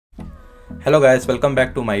Hello guys, welcome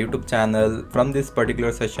back to my YouTube channel. From this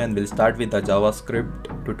particular session, we'll start with the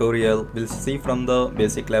JavaScript tutorial. We'll see from the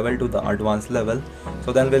basic level to the advanced level.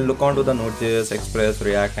 So then we'll look on to the Node.js, Express,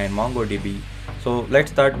 React and MongoDB. So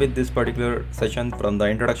let's start with this particular session from the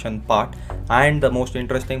introduction part. And the most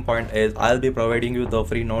interesting point is I'll be providing you the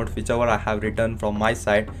free notes whichever I have written from my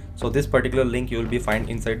side. So this particular link you will be find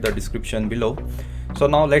inside the description below. So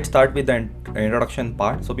now let's start with the introduction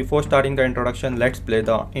part. So before starting the introduction, let's play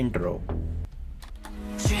the intro.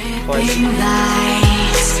 Dripping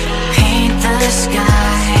lights paint the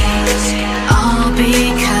skies, all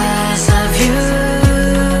because of you.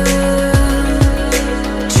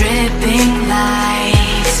 Dripping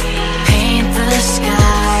lights paint the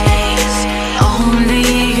skies, only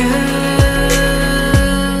you.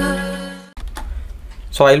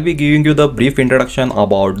 So I'll be giving you the brief introduction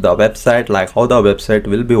about the website, like how the website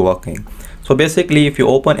will be working. So basically, if you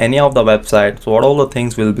open any of the websites, so what all the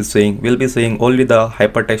things we'll be seeing only the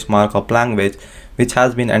hypertext markup language, which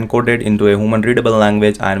has been encoded into a human readable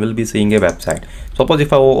language, and we'll be seeing a website. Suppose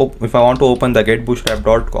if I want to open the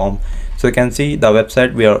getbootstrap.com, so you can see the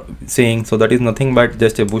website we are seeing. So that is nothing but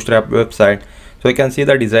just a bootstrap website. So you can see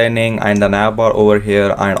the designing and the navbar over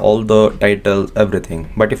here and all the titles,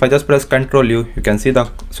 everything. But if I just press Ctrl U, you can see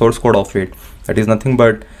the source code of it. That is nothing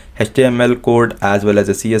but HTML code as well as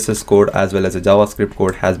a CSS code as well as a JavaScript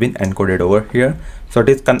code has been encoded over here. So it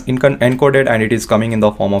is encoded and it is coming in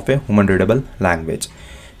the form of a human readable language.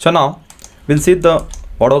 So now we'll see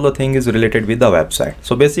what all the thing is related with the website.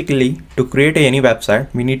 So basically, to create any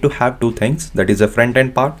website, we need to have two things, that is a front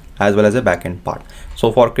end part as well as a back end part.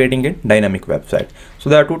 So for creating a dynamic website,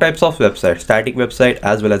 so there are two types of websites, static website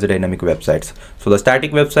as well as a dynamic websites. So the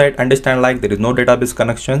static website, understand like there is no database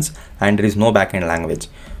connections and there is no backend language.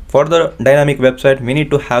 For the dynamic website, we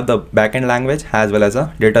need to have the backend language as well as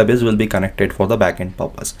a database will be connected for the backend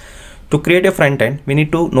purpose. To create a front end, we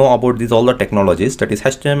need to know about these all the technologies, that is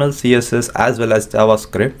HTML, CSS as well as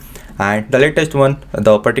JavaScript. And the latest one,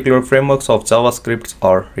 the particular frameworks of JavaScript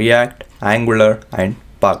are React, Angular and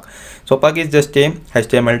Pug. So Pug is just a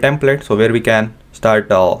HTML template, so where we can start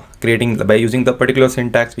creating by using the particular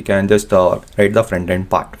syntax, we can just write the front end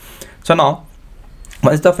part. So now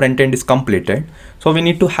once the front end is completed, so we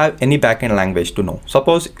need to have any backend language to know.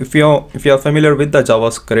 Suppose if you are familiar with the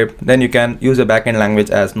JavaScript, then you can use a backend language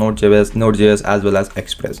as nodejs as well as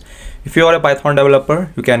Express. If you are a Python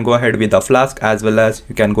developer, you can go ahead with the Flask as well as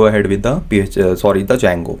you can go ahead with the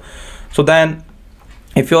Django. So then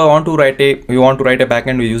if you want to write a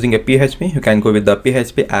backend using a PHP, you can go with the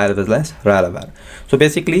PHP as well as Laravel. So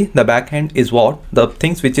basically the backend is what the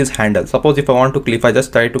things which is handled. Suppose if I want to click, if I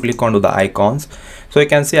just try to click onto the icons, so you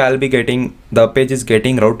can see I'll be getting the page is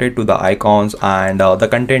getting routed to the icons and the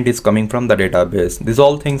content is coming from the database. These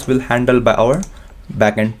all things will handle by our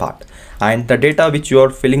backend part. And the data which you are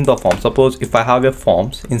filling the form, suppose if I have a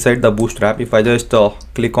forms inside the bootstrap, if I just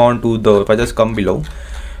click on to the, if I just come below,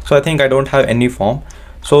 so I think I don't have any form.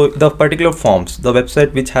 So the particular forms, the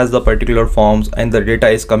website which has the particular forms and the data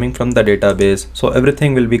is coming from the database. So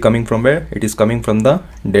everything will be coming from where? It is coming from the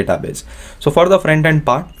database. So for the front end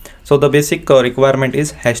part, so the basic requirement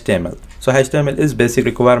is HTML. So HTML is basic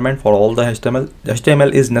requirement for all the HTML.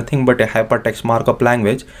 HTML is nothing but a hypertext markup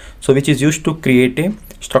language, so which is used to create a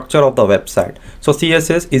structure of the website. So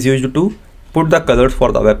CSS is used to put the colors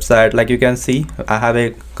for the website. Like you can see, I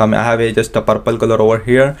have just a purple color over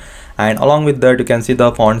here, and along with that you can see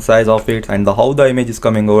the font size of it and how the image is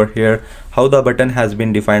coming over here, how the button has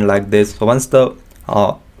been defined like this. So once the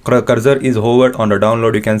cursor is hovered on the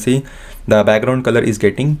download, you can see the background color is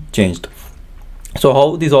getting changed. So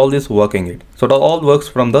how is all this working it? So it all works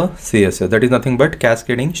from the CSS, that is nothing but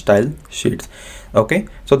cascading style sheets. Okay,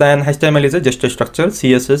 so then HTML is just a structure.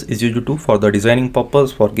 CSS is used to for the designing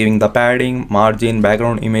purpose, for giving the padding, margin,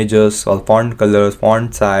 background images, or font colors,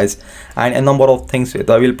 font size, and a number of things.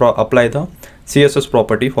 I will apply the CSS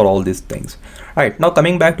property for all these things. Right, now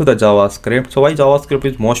coming back to the JavaScript. So why JavaScript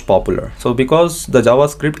is most popular? So because the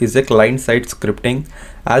JavaScript is a client-side scripting,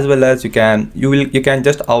 as well as you can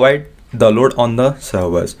just avoid the load on the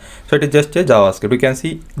servers. So it is just a JavaScript. You can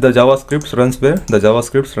see the JavaScript runs where? The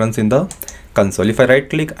JavaScript runs in the console. If I right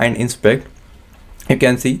click and inspect, you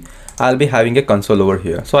can see I'll be having a console over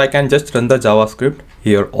here. So I can just run the JavaScript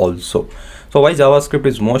here also. So why JavaScript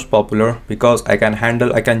is most popular? Because I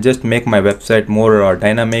can just make my website more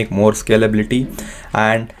dynamic, more scalability,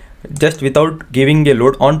 and just without giving a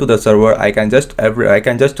load onto the server, I can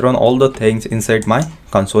just run all the things inside my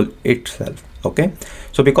console itself. Okay,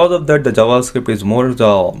 so because of that, the JavaScript is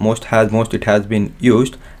it has been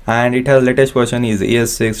used, and it has latest version is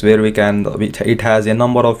ES6, where it has a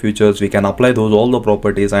number of features. We can apply all the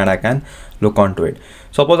properties, and I can look onto it.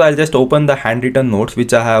 Suppose I'll just open the handwritten notes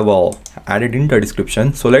which I have added in the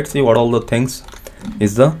description. So let's see what all the things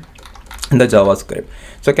is in the JavaScript.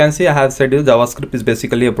 So you can see I have said JavaScript is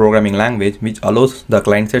basically a programming language which allows the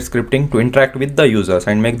client-side scripting to interact with the users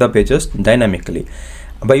and make the pages dynamically.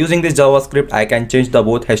 By using this JavaScript, I can change the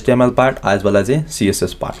both HTML part as well as a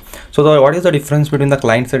CSS part. So what is the difference between the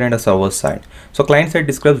client side and the server side? So client side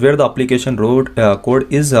describes where the application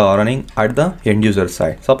code is running at the end user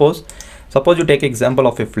side. Suppose you take example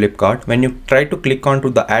of a Flipkart. When you try to click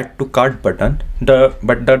onto the add to cart button,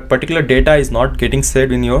 but that particular data is not getting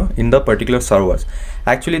saved in the particular servers.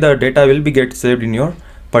 Actually, the data will be saved in your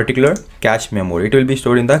particular cache memory. It will be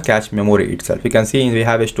stored in the cache memory itself. You can see we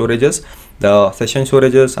have a storages, the session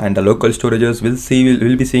storages and the local storages.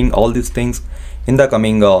 We'll be seeing all these things in the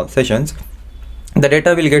coming sessions. The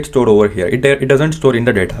data will get stored over here. It doesn't store in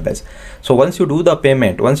the database. So once you do the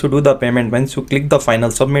payment, once you click the final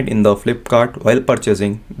submit in the Flipkart while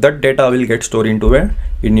purchasing, that data will get stored into where?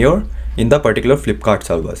 In the particular Flipkart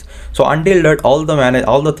servers. So until that, all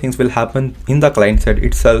the things will happen in the client side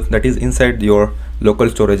itself, that is inside your local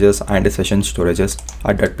storages and the session storages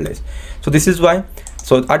at that place. So this is why.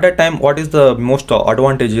 So at that time, what is the most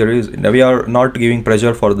advantage here is we are not giving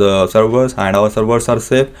pressure for the servers, and our servers are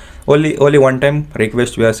safe. Only one time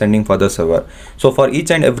request we are sending for the server. So for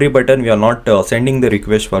each and every button, we are not sending the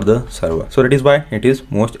request for the server. So that is why it is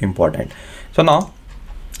most important. So now,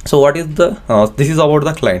 what is this is about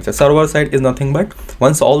the client. The server side is nothing but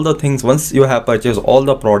once you have purchased all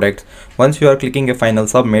the products, once you are clicking a final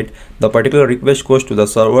submit, the particular request goes to the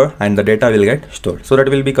server and the data will get stored. So that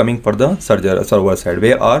will be coming for the server side,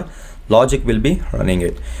 where our logic will be running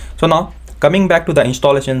it. So now coming back to the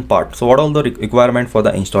installation part. So what are the requirement for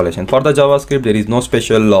the installation? For the JavaScript, there is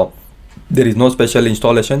no special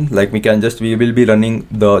installation. Like we will be running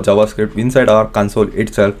the JavaScript inside our console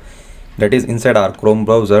itself, that is inside our Chrome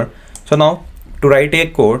browser. So now to write a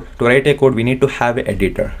code, we need to have an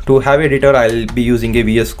editor. To have editor, I'll be using a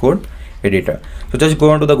VS Code editor. So just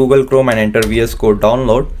go onto the Google Chrome and enter VS Code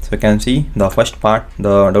download. So you can see the first part,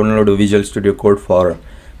 the download of Visual Studio Code for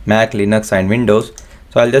Mac, Linux and Windows.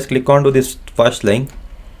 So I'll just click onto this first link.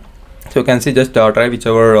 So you can see just try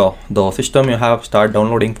whichever the system you have, start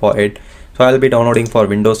downloading for it. So I'll be downloading for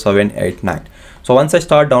Windows 7, 8, 9. So once I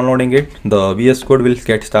start downloading it, the VS Code will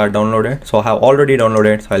start downloaded. So I have already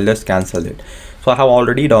downloaded, so I'll just cancel it. So I have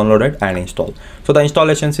already downloaded and installed. So the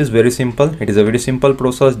installations is very simple. It is a very simple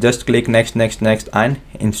process. Just click next and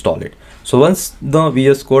install it. So once the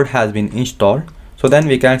VS Code has been installed, so then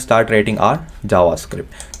we can start writing our JavaScript.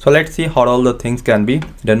 So let's see how all the things can be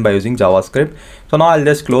done by using JavaScript. So now I'll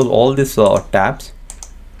just close all these tabs.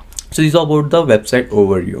 So this is about the website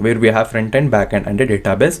overview, where we have front end, back end and a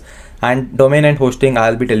database, and domain and hosting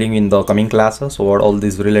I'll be telling you in the coming classes. So what all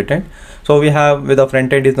this related. So we have with the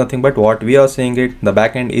front end is nothing but what we are saying it. The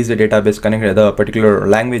back end is a database connected to the particular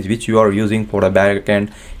language which you are using for the back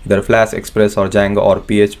end, either Flash, Express or Django or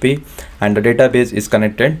PHP, and the database is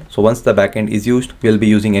connected. So once the back end is used, we'll be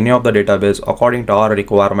using any of the database according to our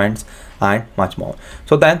requirements and much more.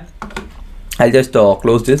 So then I'll just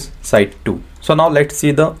close this site too. So now let's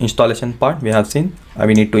see the installation part. We have seen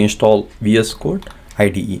we need to install VS Code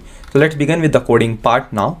IDE. So let's begin with the coding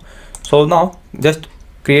part now. So now just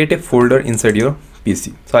create a folder inside your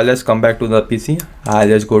PC. So I'll just come back to the PC. I'll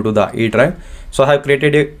just go to the E drive. So I have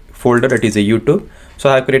created a folder that is a YouTube.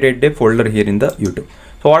 So I have created a folder here in the YouTube.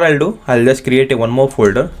 So what I'll do, I'll just create one more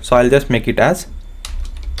folder. So I'll just make it as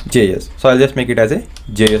JS. So I'll just make it as a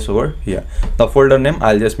JS over here. The folder name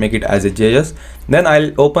I'll just make it as a JS. Then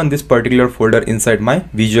I'll open this particular folder inside my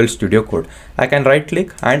Visual Studio Code. I can right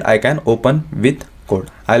click and I can open with code.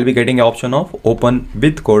 I'll be getting an option of open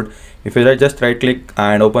with code. If I just right click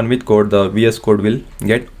and open with code, the VS Code will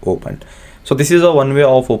get opened. So this is one way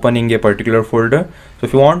of opening a particular folder. So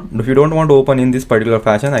if you don't want to open in this particular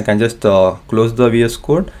fashion, I can just close the VS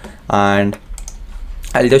Code and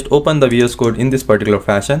I'll just open the VS Code in this particular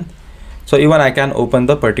fashion. So even I can open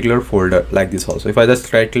the particular folder like this also. If I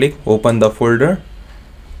just right click, open the folder,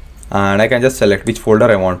 and I can just select which folder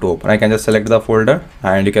I want to open. I can just select the folder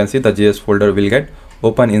and you can see the JS folder will get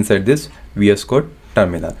open inside this VS Code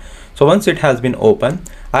terminal. So once it has been open,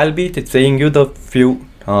 I'll be saying you the few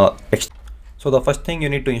So the first thing you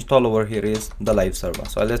need to install over here is the live server.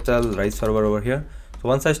 So I'll just tell live server over here. So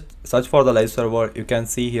once I search for the live server, you can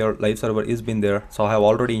see here live server is been there. So I have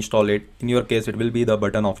already installed it. In your case, it will be the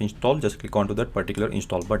button of install. Just click onto that particular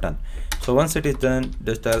install button. So once it is done,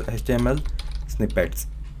 just tell HTML snippets.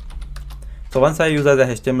 So once I use as a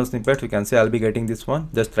HTML snippet, you can see I'll be getting this one.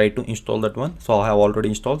 Just try to install that one. So I have already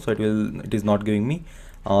installed, so it is not giving me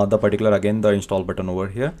the particular again the install button over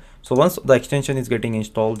here. So once the extension is getting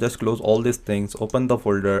installed, just close all these things, open the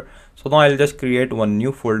folder. So now I'll just create one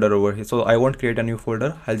new folder over here. So I won't create a new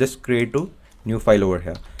folder, I'll just create a new file over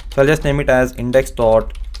here. So I'll just name it as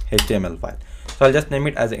index.html file. So I'll just name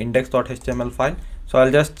it as index.html file. So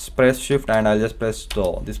I'll just press shift and I'll just press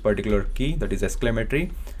this particular key, that is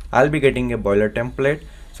exclamatory. I'll be getting a boiler template.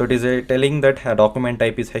 So it is telling that document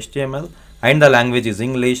type is HTML and the language is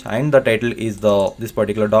English and the title is this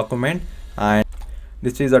particular document, and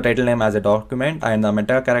this is the title name as a document, and the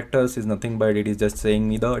meta characters is nothing but it is just saying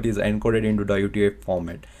me it is encoded into the UTF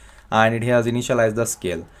format, and it has initialized the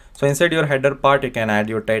scale. So inside your header part, you can add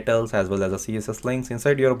your titles as well as the CSS links.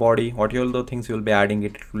 Inside your body, what all the things you will be adding,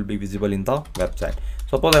 it will be visible in the website.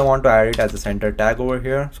 Suppose I want to add it as a center tag over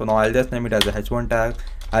here. So now I'll just name it as a h1 tag.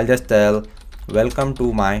 I'll just tell welcome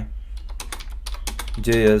to my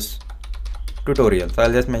JS tutorial. So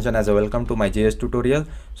I'll just mention as a welcome to my JS tutorial.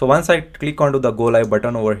 So once I click onto the go live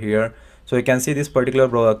button over here, so you can see this particular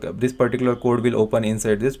code will open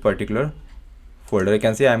inside this particular folder. You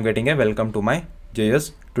can see I'm getting a welcome to my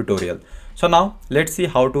JS tutorial. So now let's see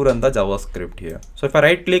how to run the JavaScript here. So if I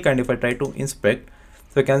right click and if I try to inspect,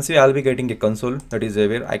 so you can see I'll be getting a console, that is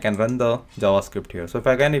where I can run the JavaScript here. So if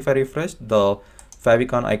I refresh, the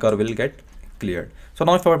favicon icon will get cleared. So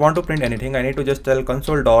now if I want to print anything, I need to just tell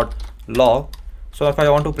console.log. So if I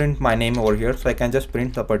want to print my name over here, so I can just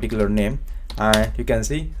print the particular name, and you can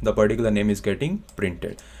see the particular name is getting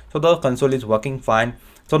printed. So the console is working fine.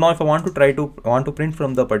 So now if I want to print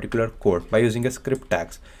from the particular code by using a script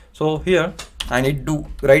tags. So here I need to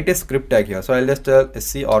write a script tag here. So I'll just tell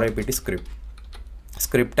script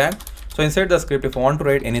script tag. So inside the script, if I want to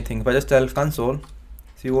write anything, if I just tell console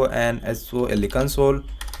console.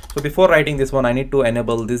 So before writing this one, I need to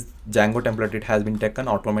enable this Django template. It has been taken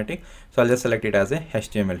automatic. So I'll just select it as a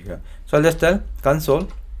HTML here. So I'll just tell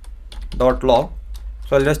console.log.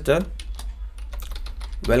 So I'll just tell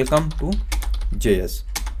welcome to JS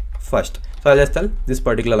first. So I'll just tell this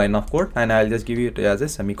particular line of code and I'll just give it as a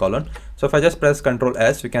semicolon. So if I just press Ctrl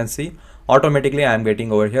S, you can see automatically I am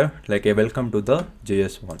getting over here like a welcome to the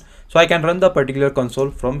JS one. So I can run the particular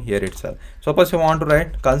console from here itself. Suppose I want to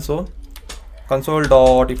write console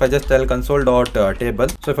dot, if I just tell console dot table.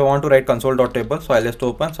 So if I want to write console dot table, so I'll just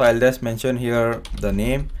open. So I'll just mention here the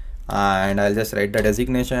name and I'll just write the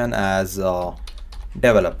designation as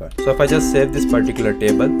developer. So if I just save this particular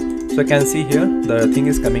table, so you can see here the thing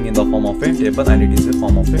is coming in the form of a table and it is a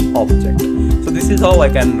form of an object. So this is how I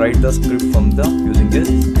can write the script from using this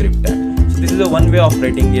script tag. So this is one way of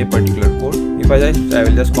writing a particular code. If I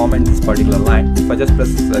will just comment this particular line. If I just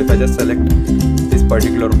select this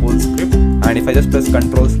particular whole script and if I just press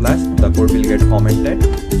Ctrl/, the code will get commented.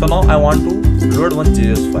 So now I want to load one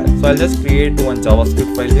JS file. So I'll just create one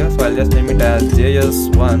JavaScript file here. So I'll just name it as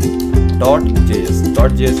js1.js.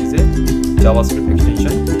 .js is a JavaScript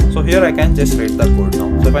extension. So here I can just write the code now.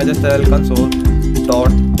 So if I just tell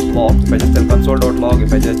console.log, if I just tell console.log,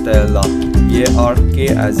 if I just tell ark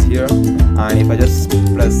as here, and if I just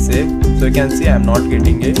press save, so you can see I am not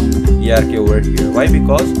getting a ark over here. Why?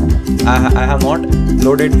 Because I have not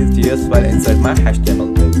loaded this JS file inside my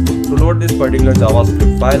HTML page. To load this particular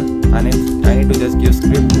JavaScript file, I need to just give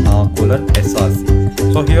script :src.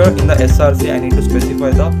 So here in the src, I need to specify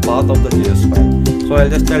the path of the JS file. So I'll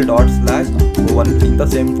just tell /1 in the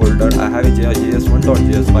same folder. I have a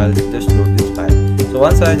js1.js file. Just load this file. So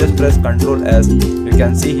once I just press Ctrl S, you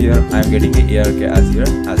can see here I am getting a ark as here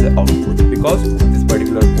as an output because this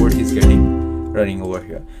particular code is running over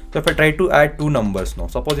here. So if I try to add two numbers now,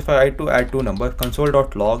 suppose if I try to add two numbers,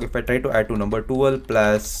 console.log, if I try to add two number 12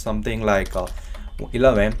 plus something like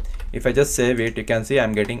 11, if I just save it, you can see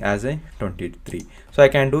I'm getting as a 23. So I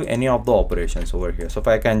can do any of the operations over here. So if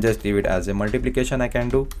I can just leave it as a multiplication, I can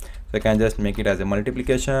do. So I can just make it as a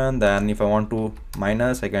multiplication. Then if I want to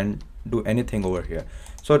minus, I can do anything over here.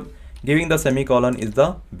 So giving the semicolon is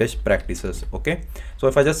the best practices. Okay. So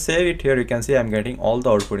if I just save it here, you can see I'm getting all the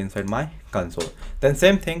output inside my console. Then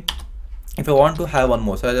same thing, if I want to have one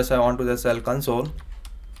more, so I want to just tell console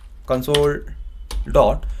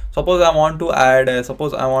dot. Suppose I want to add,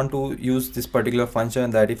 suppose I want to use this particular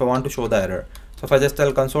function that if I want to show the error. So if I just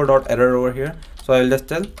tell console.error over here, so I will just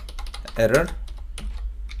tell error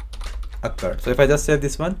occurred. So if I just save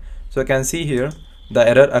this one, so you can see here the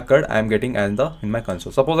error occurred I am getting in my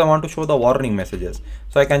console. Suppose I want to show the warning messages,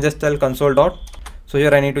 so I can just tell console dot, so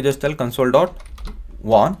here I need to just tell console dot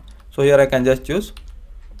warn. So here I can just choose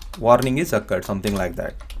warning is occurred, something like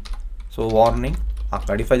that. So warning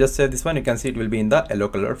occurred. If I just say this one, you can see it will be in the yellow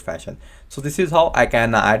color fashion. So this is how I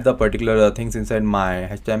can add the particular things inside my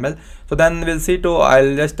HTML. So then we'll see to,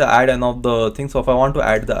 I'll just add one of the things. So if I want to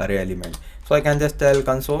add the array element, so I can just tell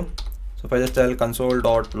console. So if I just tell console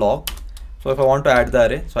dot log, so if I want to add the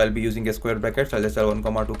array, so I'll be using a square bracket. So I'll just tell 1,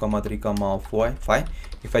 2, 3, 4, 5.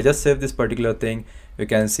 If I just save this particular thing, you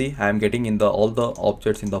can see I am getting in the all the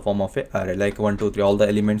objects in the form of a array, like 1, 2, 3, all the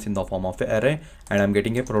elements in the form of a array, and I'm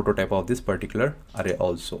getting a prototype of this particular array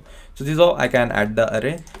also. So this is how I can add the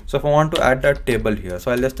array. So if I want to add that table here, so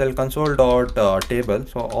I'll just tell console dot table.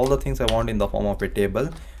 So all the things I want in the form of a table.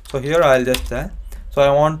 So here I'll just tell, so I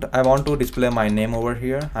want to display my name over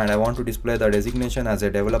here, and I want to display the designation as a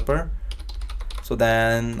developer. So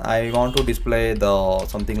then I want to display the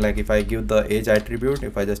something like, if I give the age attribute,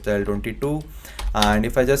 if I just tell 22, and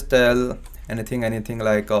if I just tell anything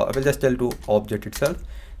like I will just tell to object itself.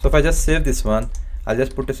 So if I just save this one, I'll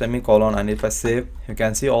just put a semicolon, and if I save, you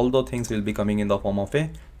can see all the things will be coming in the form of a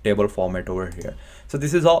table format over here. So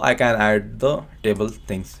this is how I can add the table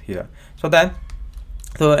things here. So then,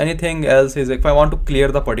 so anything else is, if I want to clear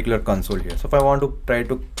the particular console here, so if I want to try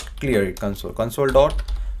to clear it, console dot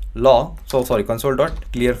log, so sorry, console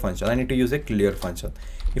dot clear function, I need to use a clear function.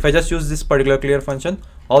 If I just use this particular clear function,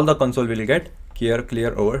 all the console will get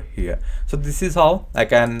clear over here. So this is how I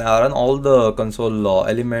can run all the console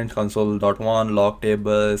elements, console.1 log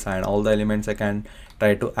tables, and all the elements. I can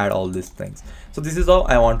try to add all these things. So this is how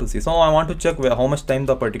I want to see. So I want to check how much time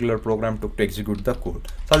the particular program took to execute the code.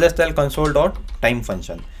 So I'll just tell console dot time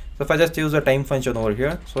function. So if I just use the time function over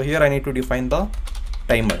here, so here I need to define the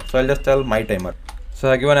timer. So I'll just tell my timer. So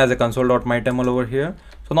I given as a console.mytimer over here.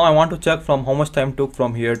 So now I want to check from how much time took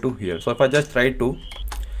from here to here. So if I just try to,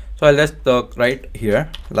 so I'll just write here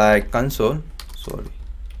like console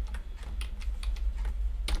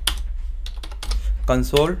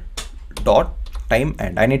dot time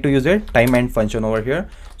end. I need to use a time end function over here.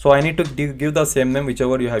 So I need to give the same name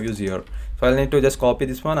whichever you have used here. So I need to just copy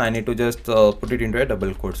this one. I need to just put it into a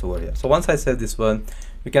double quotes over here. So once I save this one,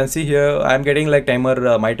 you can see here I'm getting like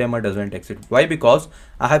timer, my timer doesn't exit. Why? Because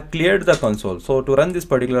I have cleared the console. So to run this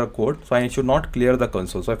particular code, so I should not clear the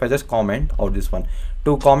console. So if I just comment out this one,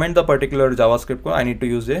 to comment the particular JavaScript code, I need to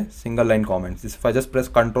use a single line comment. If I just press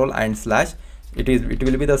Control and slash, it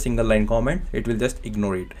will be the single line comment. It will just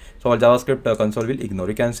ignore it. So our JavaScript console will ignore.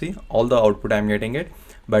 You can see all the output I'm getting it,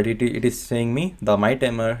 but it is saying me the my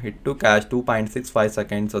timer, it took as 2.65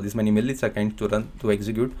 seconds, so this many milliseconds to run to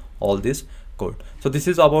execute all this code. So this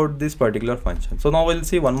is about this particular function. So now we'll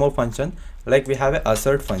see one more function, like we have a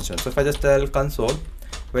assert function. So if I just tell console,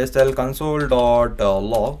 dot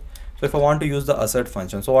log. So if I want to use the assert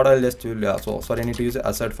function, so what I'll just do, I need to use the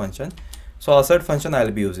assert function. So assert function I'll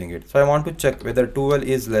be using it. So I want to check whether 12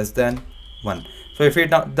 is less than 1. So if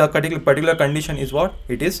the particular condition is what?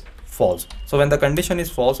 It is false. So when the condition is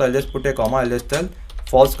false, I'll just put a comma, I'll just tell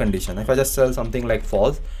false condition. If I just tell something like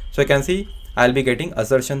false, so you can see I'll be getting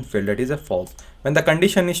assertion failed, that is a false. When the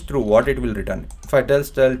condition is true, what it will return? If I tell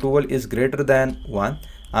 12 is greater than 1,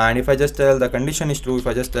 and if I just tell the condition is true, if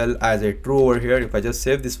I just tell as a true over here, if I just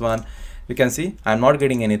save this one, you can see I'm not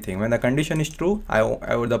getting anything. When the condition is true,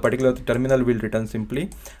 the particular terminal will return simply,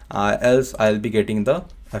 else I'll be getting the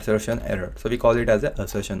assertion error. So we call it as a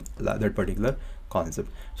assertion, that particular concept.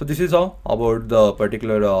 So this is all about the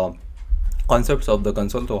particular concepts of the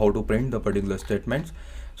console, so how to print the particular statements.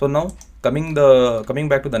 So now coming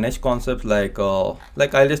back to the next concept, like I'll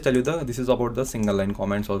just tell you this is about the single line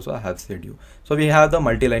comments also I have said you. So we have the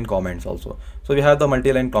multi-line comments also. So we have the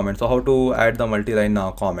multi-line comments. So how to add the multi-line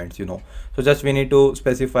comments, you know. So just we need to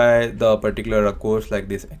specify the particular course like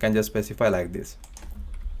this. I can just specify like this.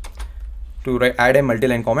 To add a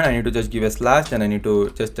multi-line comment, I need to just give a slash, then I need to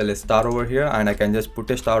just tell a star over here, and I can just put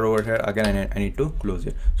a star over here again, and I need to close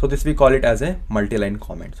it. So this we call it as a multi-line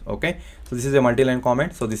comments. Okay, so this is a multi-line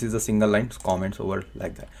comment. So this is a single line comments over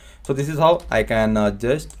like that. So this is how I can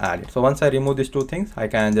just add it. So once I remove these two things, I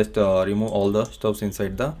can just remove all the stuffs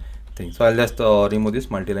inside the thing. So I'll just remove this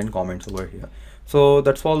multi-line comments over here. So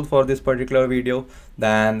that's all for this particular video.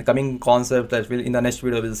 Then coming concept that will in the next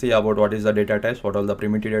video we'll see about what is the data types, what are the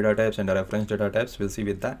primitive data types and the reference data types. We'll see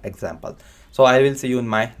with the example. So I will see you in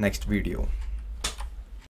my next video.